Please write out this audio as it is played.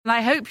And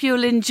I hope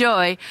you'll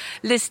enjoy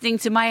listening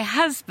to my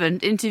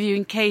husband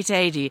interviewing Kate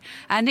Adie,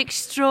 an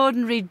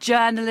extraordinary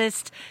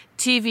journalist,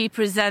 TV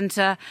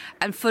presenter,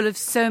 and full of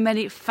so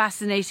many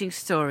fascinating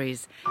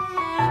stories.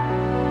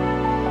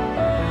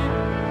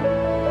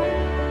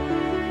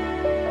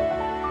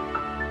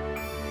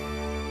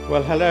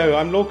 Well, hello,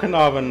 I'm Lord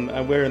Carnarvon,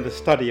 and we're in the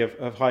study of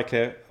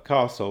Highclere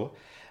Castle,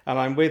 and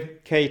I'm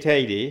with Kate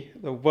Adie,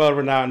 the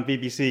world-renowned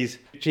BBC's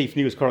chief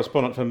news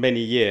correspondent for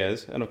many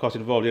years, and of course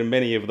involved in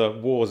many of the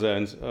war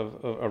zones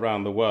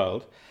around the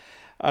world.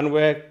 And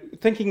we're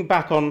thinking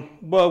back on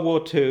World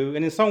War II,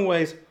 and in some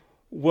ways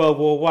World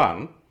War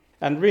I,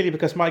 and really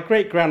because my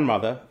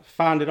great-grandmother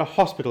founded a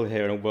hospital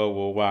here in World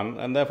War I,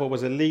 and therefore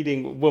was a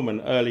leading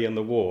woman early in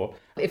the war.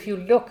 If you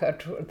look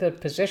at the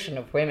position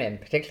of women,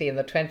 particularly in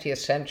the 20th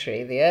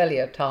century, the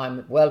earlier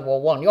time, World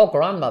War I, your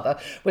grandmother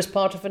was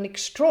part of an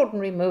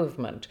extraordinary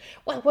movement.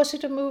 Well, was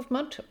it a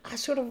movement?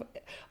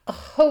 A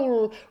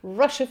whole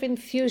rush of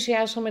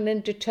enthusiasm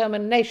and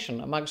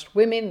determination amongst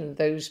women in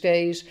those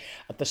days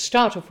at the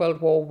start of World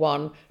War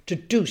I to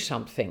do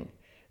something.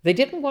 They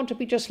didn't want to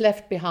be just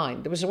left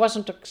behind. There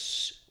wasn't a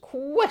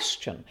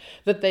question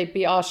that they'd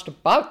be asked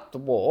about the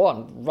war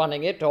and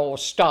running it or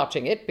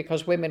starting it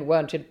because women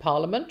weren't in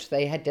Parliament.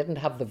 They didn't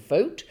have the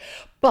vote.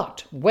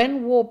 But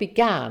when war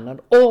began and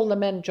all the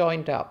men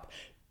joined up,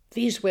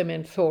 these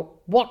women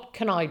thought, what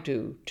can I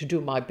do to do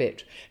my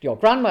bit? Your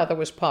grandmother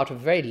was part of a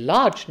very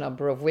large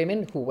number of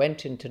women who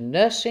went into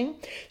nursing,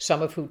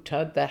 some of who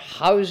turned their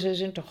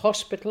houses into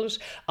hospitals,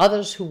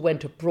 others who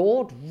went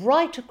abroad,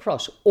 right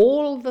across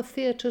all the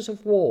theatres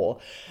of war.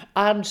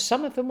 And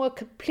some of them were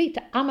complete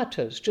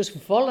amateurs, just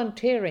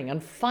volunteering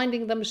and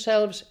finding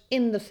themselves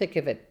in the thick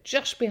of it,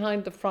 just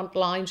behind the front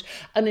lines,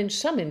 and in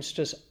some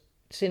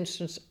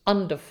instance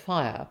under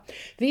fire.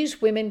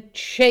 These women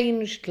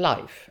changed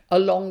life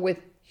along with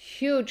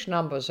huge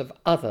numbers of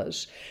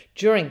others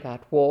during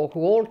that war who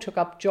all took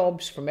up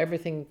jobs from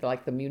everything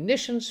like the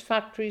munitions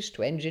factories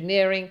to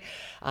engineering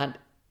and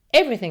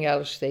everything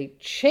else. They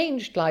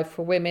changed life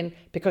for women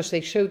because they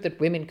showed that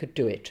women could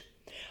do it.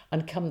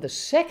 And come the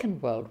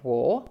Second World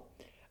War,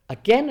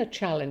 again a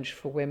challenge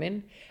for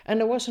women, and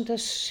there wasn't a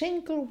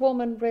single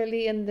woman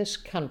really in this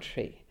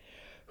country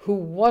who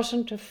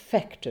wasn't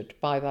affected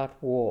by that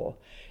war,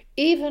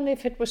 even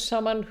if it was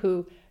someone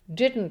who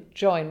didn't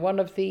join one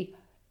of the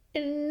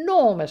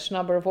enormous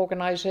number of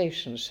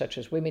organizations such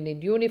as Women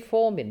in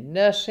Uniform, in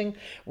nursing,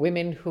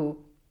 women who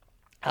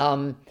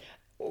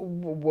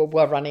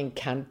were running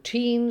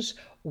canteens,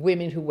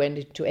 women who went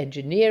into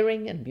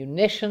engineering and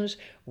munitions,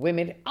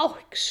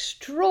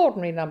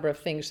 extraordinary number of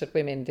things that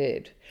women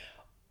did.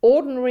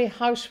 Ordinary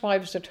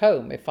housewives at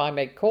home, if I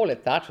may call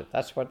it that, if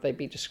that's what they'd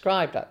be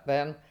described at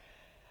then,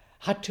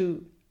 had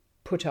to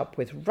put up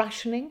with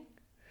rationing,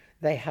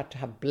 they had to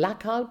have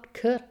blackout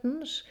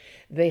curtains,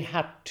 they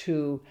had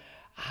to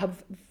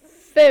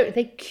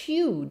they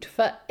queued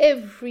for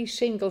every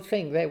single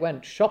thing they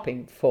went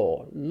shopping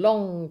for,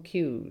 long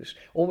queues,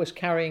 always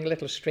carrying a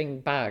little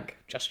string bag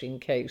just in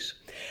case.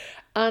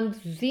 And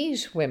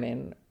these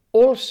women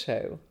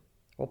also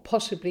were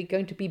possibly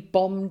going to be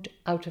bombed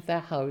out of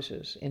their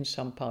houses in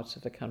some parts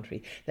of the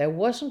country. There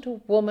wasn't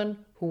a woman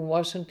who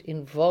wasn't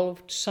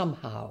involved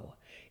somehow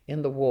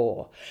in the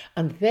war.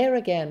 And there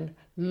again,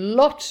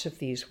 lots of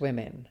these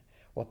women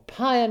were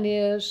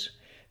pioneers.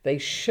 They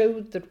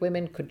showed that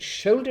women could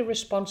shoulder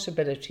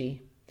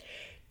responsibility,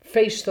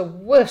 face the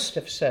worst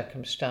of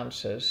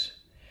circumstances,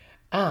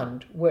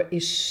 and were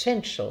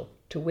essential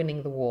to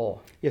winning the war.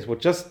 Yes, well,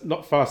 just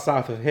not far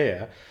south of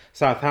here,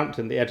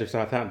 Southampton, the edge of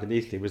Southampton,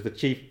 Eastleigh, was the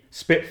chief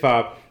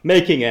Spitfire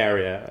making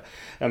area.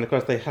 And of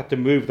course, they had to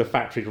move the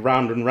factories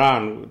round and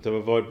round to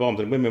avoid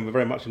bombs, and women were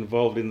very much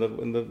involved in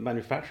the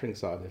manufacturing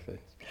side of things.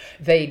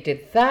 They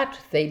did that.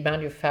 They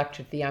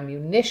manufactured the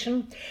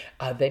ammunition.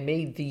 They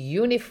made the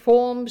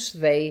uniforms.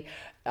 They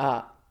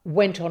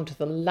went onto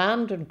the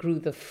land and grew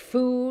the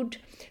food.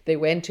 They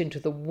went into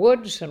the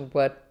woods and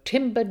were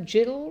timber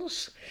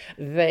jills.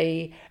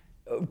 They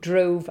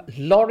drove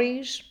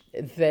lorries.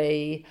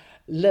 They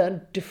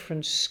learned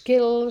different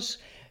skills.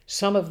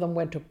 Some of them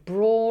went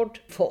abroad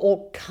for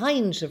all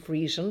kinds of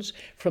reasons,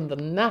 from the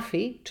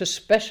NAAFI to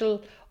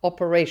special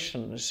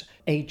operations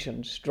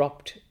agents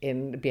dropped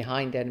in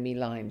behind enemy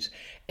lines.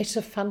 It's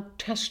a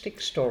fantastic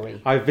story.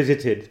 I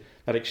visited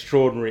that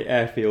extraordinary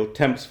airfield,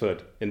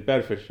 Tempsford, in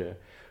Bedfordshire,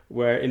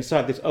 where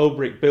inside this old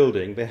brick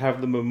building they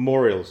have the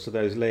memorials to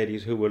those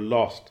ladies who were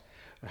lost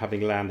having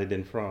landed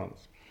in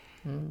France.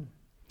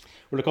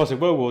 Well, of course,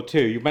 in World War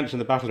II, you mentioned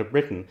the Battle of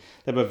Britain,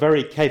 there were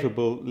very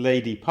capable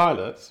lady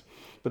pilots,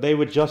 but they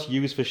were just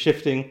used for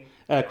shifting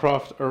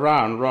aircraft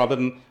around rather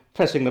than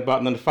pressing the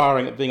button and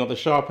firing at being on the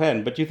sharp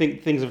end. But do you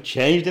think things have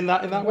changed in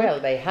that way? Well,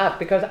 they have,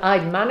 because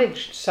I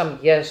managed some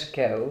years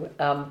ago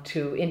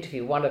to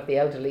interview one of the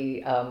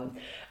elderly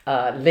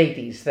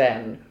ladies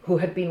then, who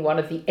had been one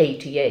of the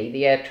ATA,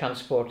 the Air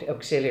Transport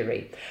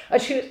Auxiliary.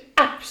 And she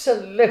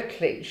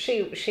was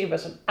she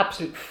was an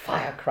absolute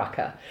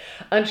firecracker.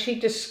 And she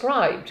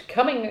described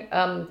coming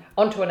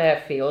onto an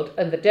airfield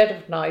in the dead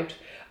of night,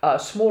 a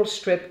small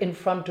strip in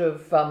front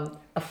of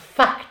a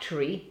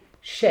factory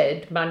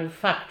shed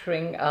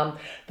manufacturing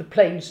the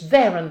planes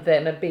there and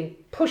then and being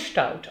pushed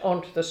out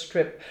onto the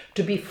strip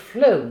to be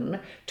flown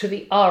to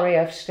the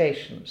RAF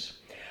stations.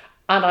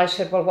 And I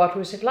said, well, what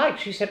was it like?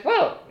 She said,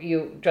 well,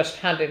 you just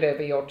handed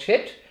over your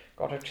chit,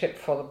 got a chit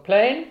for the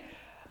plane,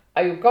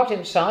 you got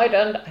inside,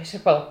 and I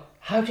said, well,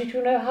 how did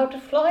you know how to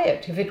fly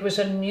it if it was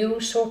a new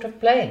sort of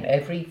plane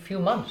every few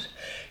months?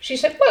 She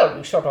said, well,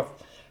 you sort of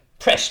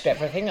pressed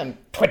everything and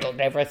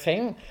twiddled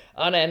everything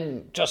and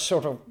then just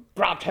sort of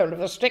grabbed hold of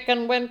the stick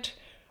and went,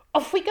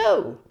 off we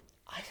go.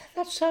 I thought,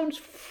 that sounds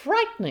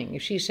frightening.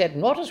 She said,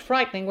 not as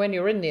frightening when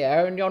you're in the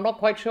air and you're not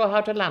quite sure how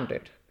to land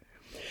it.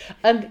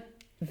 And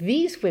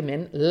these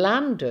women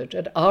landed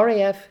at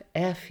RAF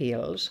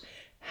airfields,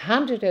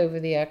 handed over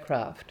the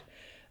aircraft.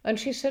 And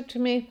she said to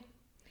me,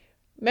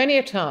 many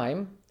a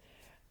time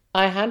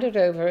I handed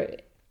over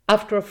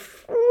after a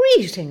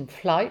freezing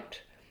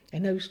flight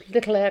in those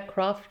little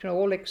aircraft,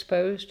 all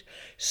exposed,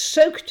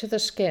 soaked to the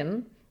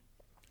skin,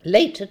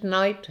 late at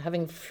night,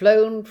 having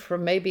flown for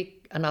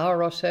maybe an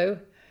hour or so.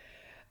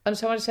 And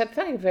someone said,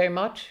 thank you very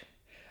much.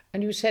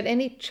 And you said,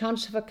 any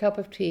chance of a cup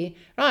of tea?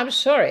 No, I'm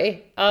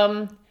sorry,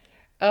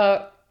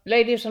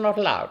 ladies are not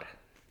allowed.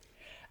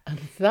 And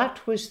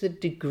that was the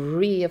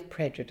degree of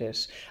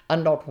prejudice.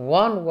 And not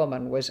one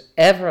woman was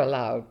ever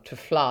allowed to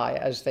fly,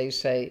 as they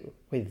say,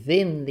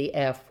 within the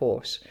Air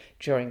Force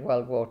during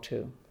World War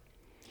II.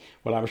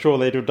 Well, I'm sure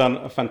they'd have done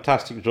a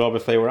fantastic job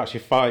if they were actually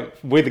fighting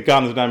with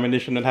guns and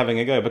ammunition and having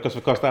a go, because,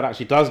 of course, that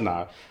actually does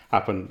now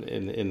happen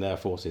in their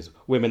forces.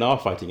 Women are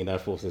fighting in their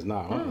forces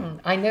now,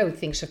 aren't they? I know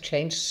things have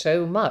changed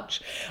so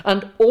much.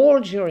 And all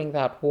during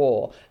that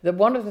war,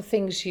 one of the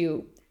things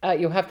you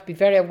have to be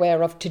very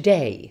aware of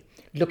today,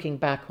 looking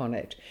back on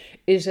it,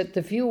 is that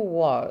the view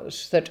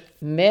was that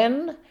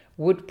men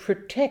would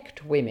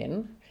protect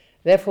women,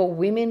 therefore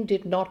women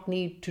did not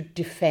need to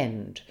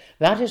defend.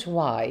 That is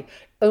why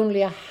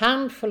only a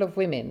handful of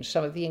women,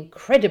 some of the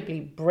incredibly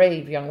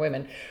brave young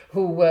women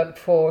who worked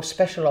for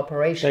special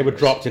operations... They were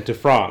dropped into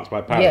France by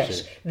parachute.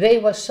 Yes, they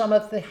were some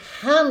of the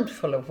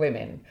handful of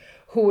women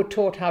who were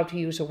taught how to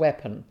use a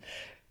weapon.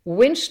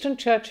 Winston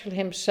Churchill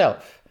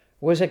himself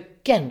was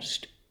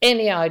against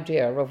any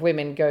idea of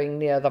women going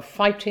near the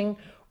fighting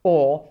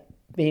or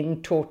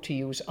being taught to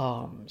use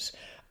arms.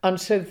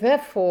 And so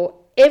therefore,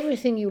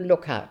 everything you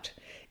look at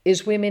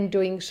is women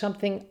doing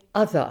something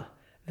other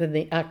than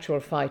the actual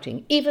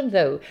fighting, even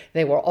though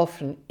they were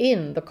often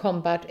in the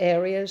combat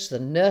areas, the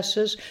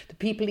nurses, the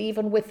people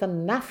even with the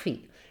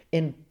NAAFI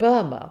in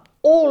Burma,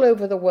 all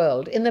over the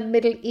world, in the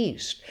Middle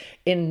East,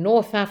 in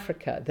North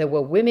Africa. There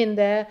were women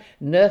there,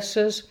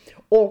 nurses,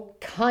 all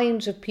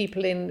kinds of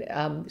people in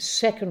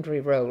secondary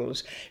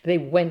roles. They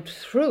went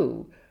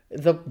through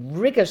the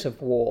rigors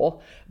of war,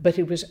 but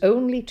it was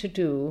only to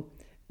do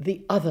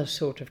the other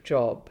sort of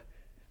job.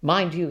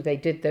 Mind you, they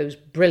did those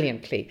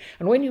brilliantly.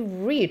 And when you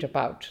read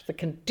about the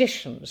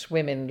conditions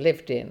women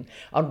lived in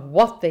and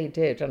what they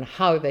did and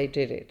how they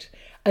did it,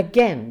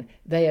 again,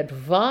 they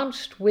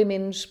advanced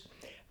women's,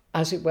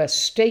 as it were,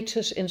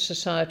 status in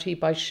society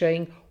by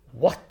showing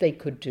what they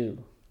could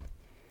do.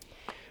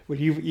 Well,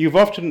 you've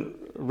often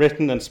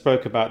written and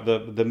spoke about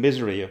the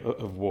misery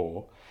of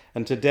war,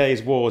 and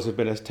today's wars have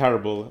been as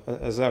terrible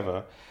as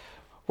ever.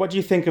 What do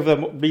you think of the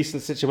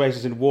recent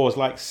situations in wars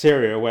like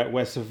Syria,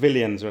 where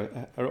civilians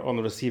are on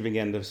the receiving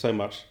end of so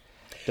much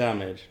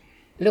damage?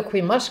 Look,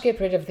 we must get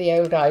rid of the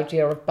old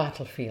idea of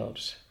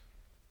battlefields.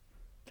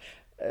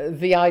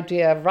 The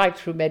idea right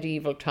through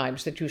medieval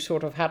times that you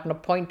sort of had an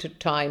appointed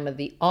time and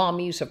the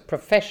armies of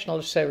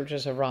professional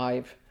soldiers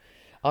arrive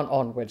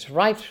onwards,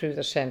 right through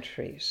the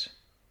centuries.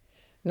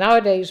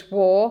 Nowadays,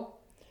 war,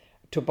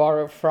 to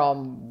borrow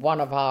from one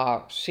of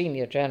our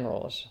senior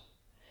generals,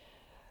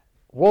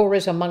 war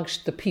is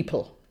amongst the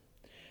people,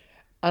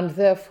 and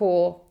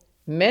therefore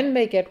men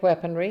may get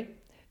weaponry.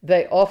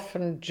 They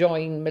often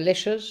join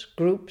militias,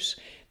 groups.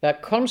 They're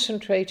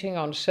concentrating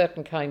on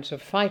certain kinds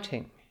of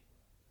fighting.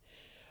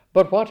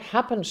 But what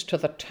happens to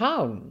the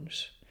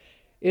towns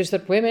is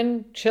that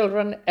women,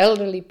 children,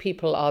 elderly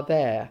people are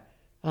there,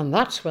 and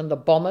that's when the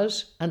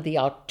bombers and the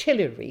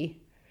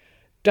artillery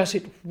does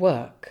it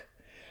work.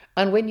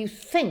 And when you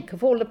think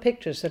of all the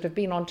pictures that have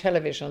been on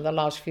television in the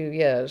last few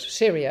years,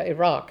 Syria,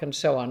 Iraq, and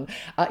so on,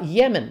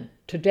 Yemen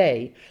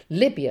today,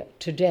 Libya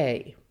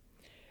today,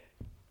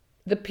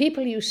 the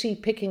people you see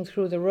picking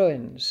through the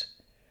ruins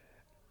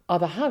are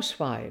the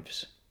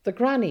housewives, the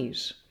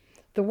grannies,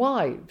 the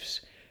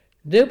wives.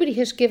 Nobody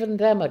has given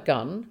them a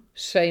gun,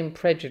 same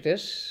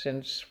prejudice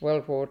since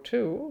World War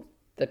II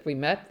that we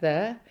met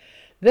there.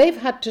 They've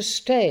had to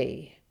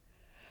stay,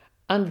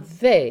 and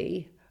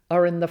they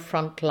are in the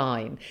front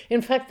line.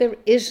 In fact, there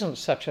isn't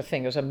such a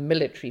thing as a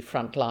military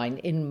front line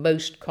in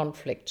most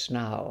conflicts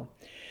now.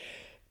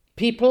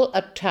 People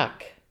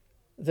attack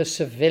the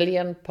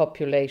civilian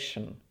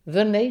population,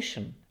 the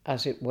nation,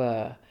 as it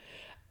were,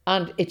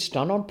 and it's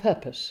done on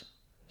purpose.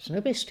 There's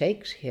no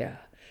mistakes here.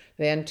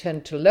 They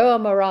intend to lower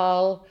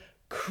morale,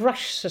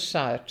 crush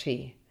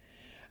society,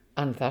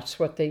 and that's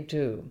what they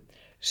do.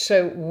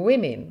 So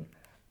women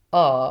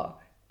are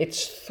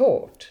it's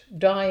thought,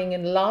 dying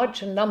in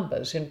larger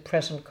numbers in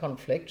present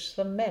conflicts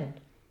than men.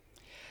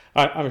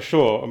 I'm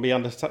sure, and we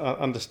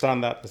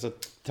understand that as a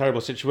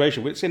terrible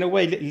situation, which in a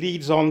way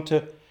leads on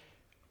to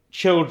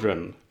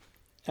children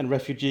and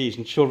refugees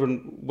and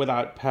children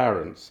without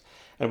parents.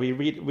 And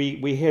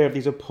we hear of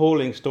these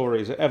appalling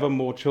stories of ever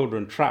more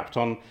children trapped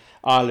on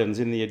islands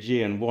in the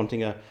Aegean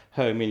wanting a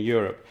home in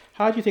Europe.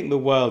 How do you think the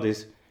world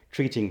is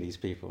treating these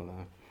people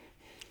now?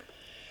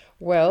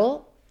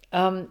 Well,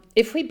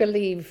 if we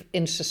believe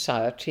in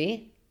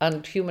society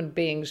and human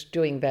beings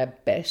doing their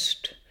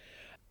best,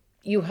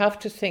 you have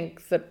to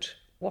think that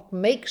what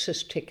makes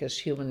us tick as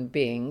human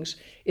beings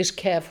is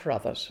care for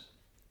others.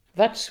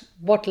 That's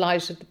what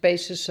lies at the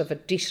basis of a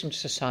decent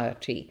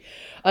society,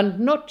 and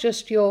not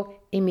just your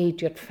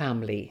immediate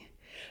family.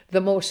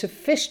 The more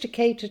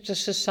sophisticated a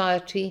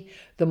society,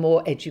 the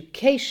more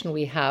education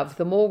we have,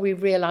 the more we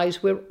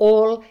realise we're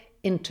all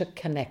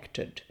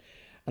interconnected.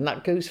 And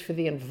that goes for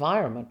the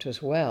environment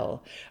as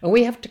well. And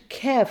we have to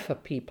care for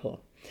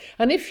people.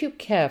 And if you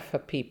care for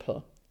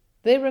people,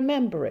 they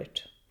remember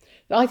it.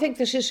 I think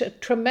this is a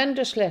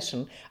tremendous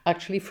lesson,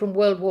 actually, from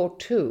World War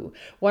II.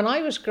 When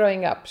I was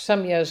growing up,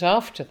 some years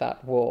after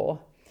that war,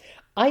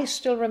 I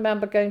still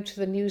remember going to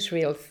the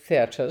newsreel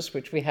theatres,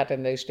 which we had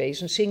in those days,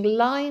 and seeing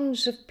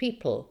lines of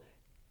people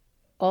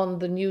on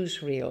the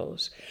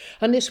newsreels.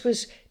 And this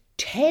was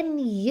 10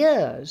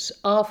 years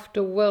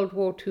after World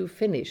War II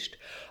finished,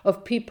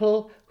 of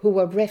people who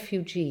were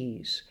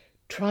refugees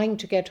trying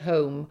to get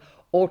home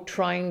or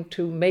trying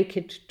to make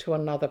it to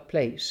another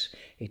place.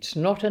 It's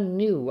not a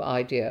new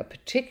idea,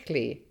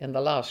 particularly in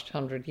the last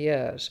 100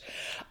 years.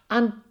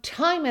 And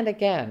time and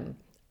again,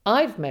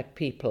 I've met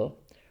people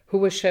who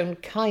were shown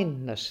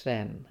kindness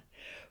then,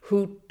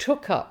 who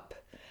took up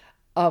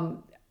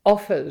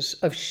offers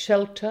of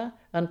shelter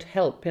and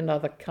help in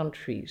other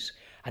countries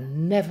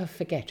and never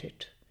forget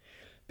it,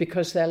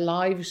 because their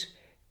lives,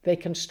 they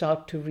can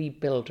start to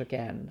rebuild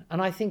again.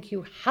 And I think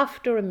you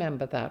have to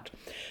remember that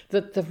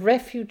the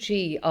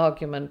refugee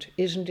argument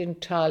isn't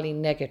entirely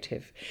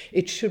negative.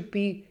 It should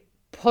be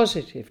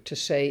positive to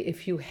say,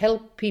 if you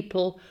help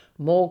people,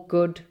 more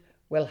good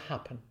will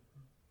happen.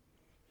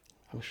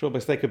 I'm sure,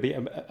 because they could be,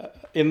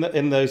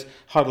 in those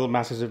huddled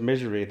masses of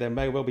misery, there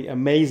may well be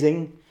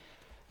amazing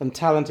and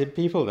talented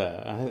people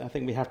there. I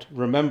think we have to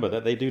remember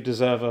that they do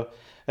deserve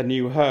a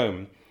new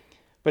home.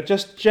 But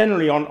just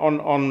generally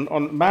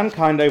on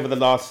mankind over the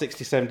last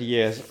 60, 70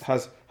 years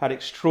has had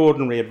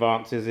extraordinary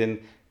advances in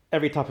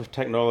every type of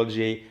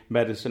technology,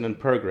 medicine and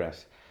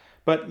progress.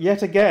 But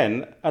yet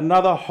again,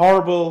 another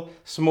horrible,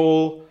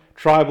 small,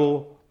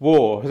 tribal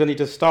war has only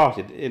just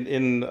started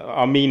in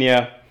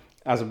Armenia,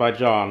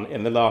 Azerbaijan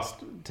in the last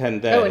 10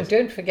 days. Oh, and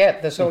don't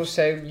forget, there's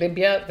also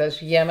Libya, there's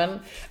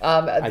Yemen.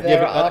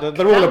 They're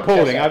all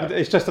appalling.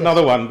 It's just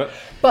another one.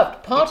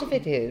 But part of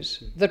it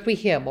is that we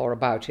hear more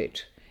about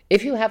it.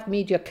 If you have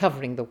media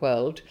covering the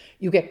world,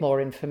 you get more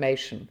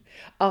information.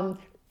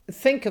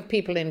 Think of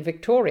people in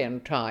Victorian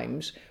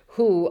times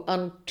who,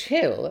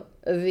 until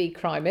the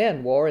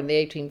Crimean War in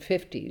the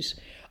 1850s,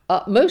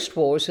 most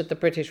wars that the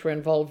British were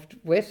involved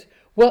with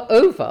were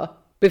over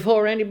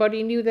before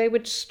anybody knew they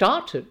would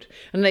started.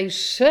 And they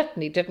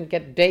certainly didn't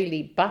get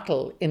daily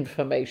battle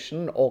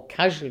information or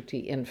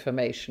casualty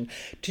information.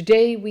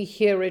 Today we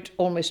hear it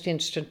almost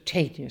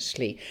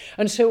instantaneously,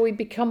 and so we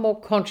become more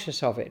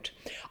conscious of it.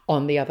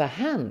 On the other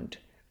hand,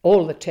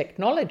 all the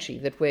technology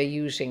that we're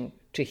using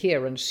to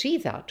hear and see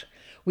that,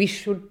 we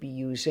should be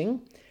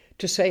using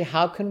to say,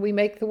 how can we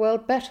make the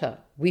world better?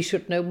 We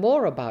should know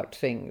more about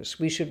things.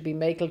 We should be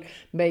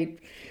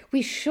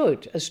we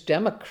should, as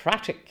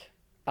democratic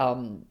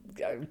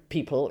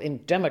people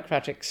in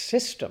democratic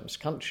systems,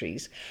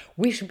 countries,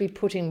 we should be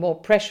putting more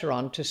pressure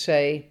on to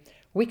say,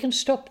 we can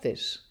stop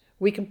this.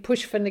 We can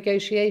push for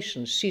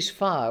negotiations,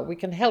 ceasefire. We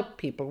can help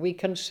people. We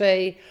can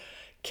say,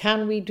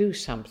 can we do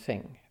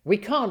something? We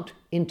can't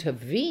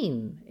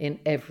intervene in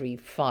every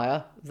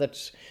fire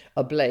that's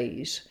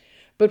ablaze,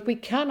 but we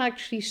can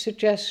actually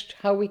suggest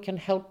how we can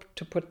help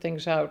to put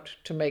things out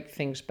to make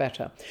things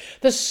better.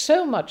 There's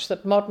so much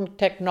that modern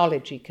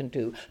technology can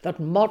do,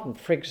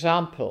 for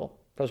example,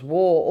 because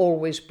war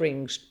always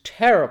brings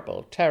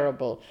terrible,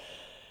 terrible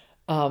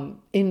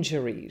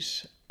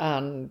injuries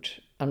and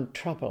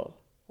trouble.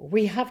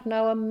 We have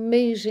now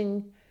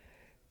amazing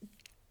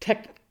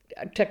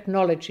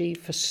technology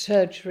for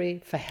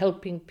surgery, for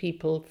helping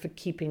people, for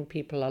keeping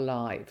people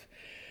alive.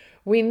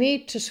 We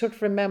need to sort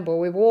of remember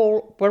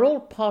we're all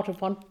part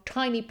of one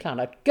tiny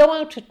planet. Go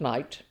out at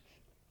night,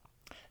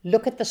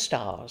 look at the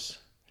stars,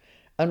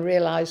 and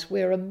realise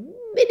we're a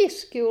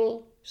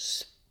minuscule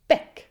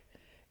speck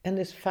in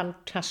this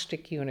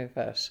fantastic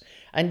universe.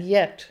 And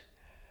yet,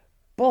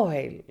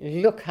 boy,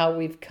 look how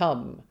we've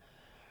come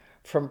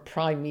from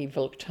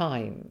primeval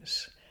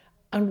times.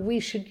 And we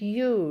should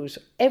use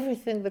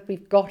everything that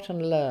we've got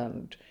and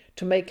learned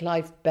to make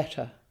life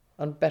better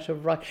and better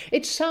right.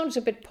 It sounds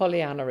a bit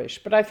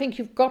Pollyanna-ish, but I think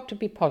you've got to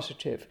be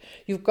positive.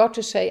 You've got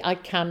to say, I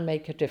can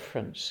make a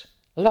difference.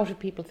 A lot of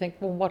people think,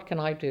 well, what can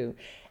I do?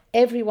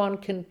 Everyone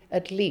can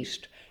at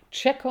least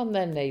check on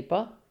their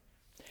neighbour,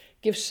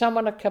 give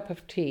someone a cup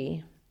of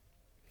tea,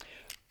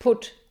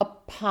 put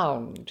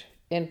 £1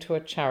 into a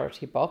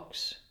charity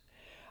box,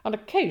 and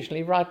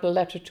occasionally write a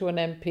letter to an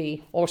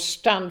MP or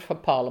stand for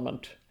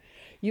Parliament.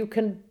 You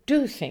can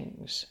do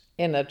things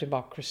in a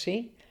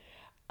democracy,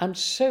 and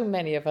so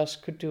many of us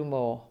could do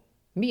more,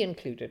 me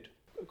included.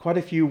 Quite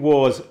a few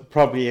wars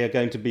probably are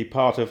going to be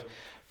part of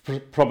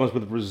problems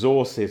with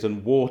resources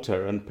and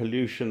water and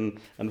pollution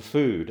and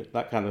food,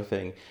 that kind of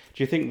thing.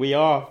 Do you think we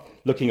are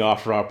looking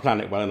after our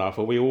planet well enough,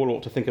 or we all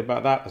ought to think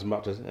about that as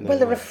much as... Well,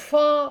 there are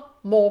far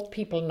more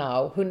people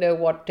now who know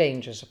what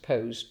dangers are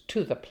posed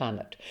to the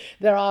planet.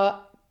 There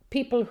are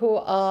people who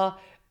are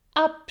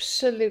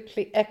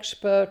absolutely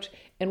expert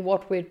in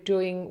what we're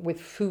doing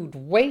with food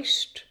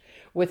waste,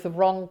 with the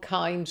wrong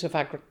kinds of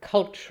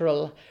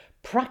agricultural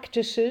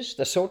practices,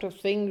 the sort of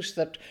things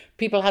that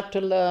people had to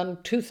learn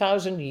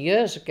 2,000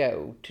 years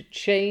ago to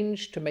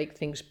change, to make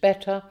things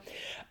better,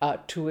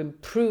 to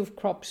improve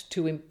crops,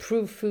 to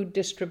improve food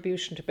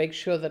distribution, to make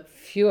sure that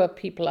fewer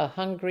people are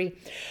hungry,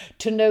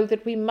 to know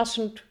that we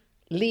mustn't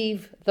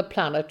leave the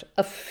planet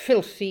a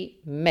filthy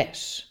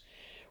mess.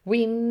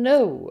 We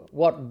know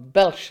what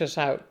belches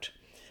out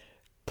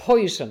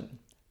poison,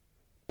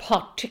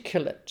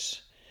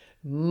 particulates,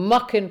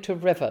 muck into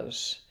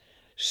rivers,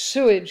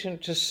 sewage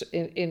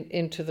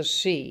into the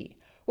sea.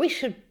 We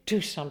should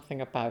do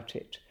something about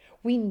it.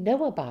 We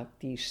know about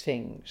these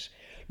things.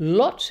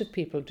 Lots of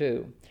people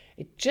do.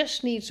 It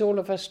just needs all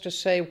of us to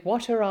say,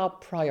 what are our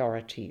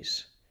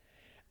priorities?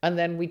 And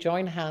then we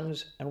join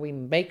hands and we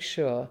make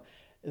sure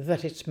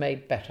that it's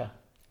made better.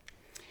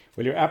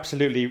 Well, you're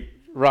absolutely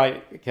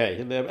right, Kate.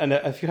 And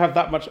if you have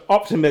that much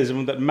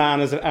optimism that man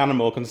as an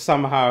animal can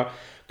somehow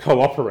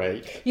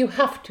cooperate... You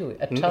have to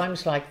at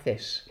times like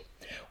this.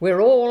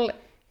 We're all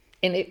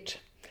in it.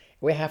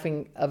 We're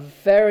having a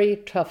very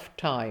tough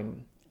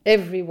time.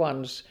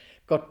 Everyone's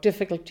got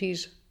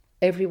difficulties.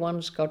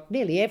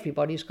 Nearly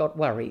everybody's got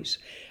worries.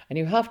 And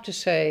you have to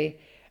say,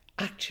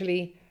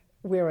 actually,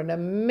 we're an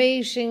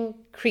amazing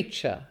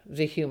creature,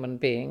 the human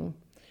being.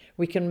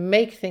 We can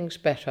make things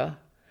better.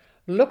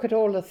 Look at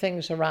all the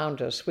things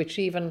around us, which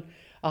even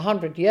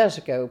 100 years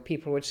ago,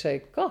 people would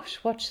say, gosh,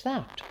 what's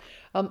that?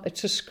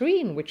 It's a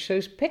screen which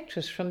shows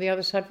pictures from the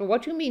other side. Well,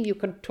 what do you mean you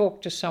can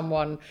talk to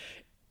someone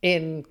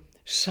in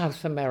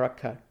South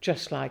America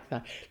just like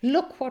that?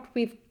 Look what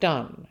we've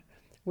done.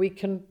 We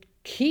can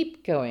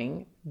keep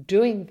going,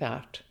 doing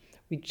that.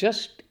 We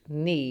just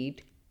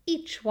need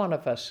each one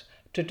of us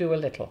to do a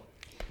little.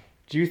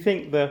 Do you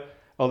think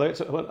although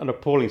it's an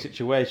appalling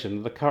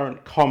situation, the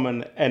current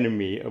common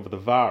enemy of the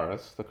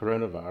virus, the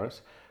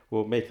coronavirus,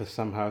 will make us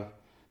somehow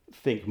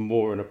think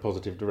more in a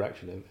positive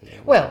direction?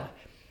 Well,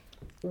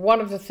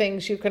 one of the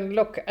things you can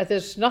look at,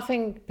 there's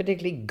nothing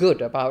particularly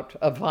good about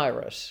a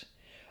virus,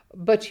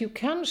 but you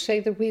can say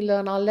that we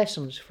learn our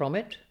lessons from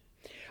it.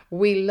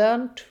 We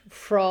learnt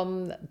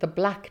from the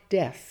Black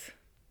Death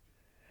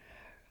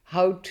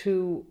how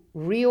to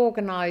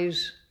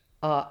reorganize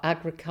our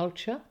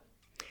agriculture,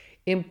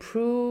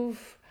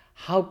 improve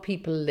how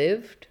people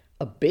lived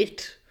a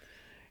bit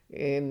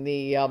in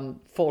the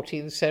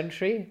 14th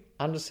century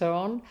and so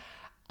on.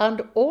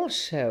 And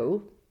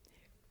also,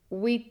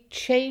 we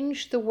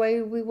changed the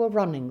way we were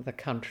running the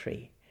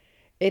country.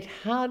 It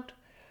had,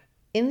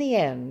 in the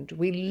end,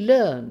 we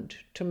learned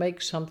to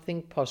make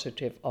something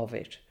positive of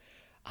it.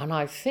 And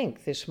I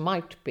think this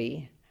might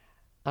be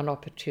an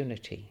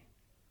opportunity.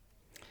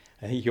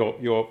 I think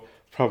you're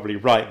probably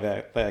right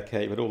there,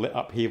 Kate, with all the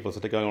upheavals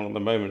that are going on at the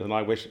moment, and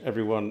I wish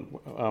everyone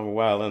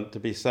well and to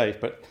be safe.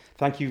 But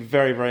thank you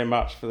very, very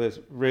much for this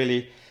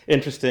really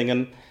interesting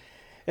and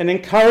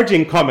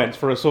encouraging comments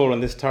for us all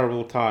in this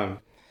terrible time.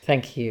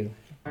 Thank you.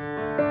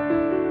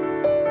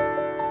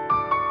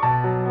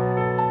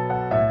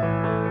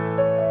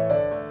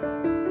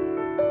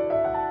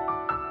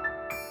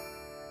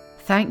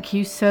 Thank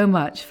you so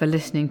much for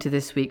listening to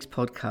this week's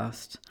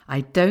podcast.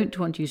 I don't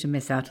want you to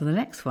miss out on the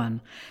next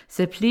one,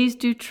 so please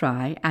do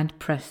try and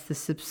press the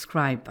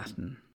subscribe button.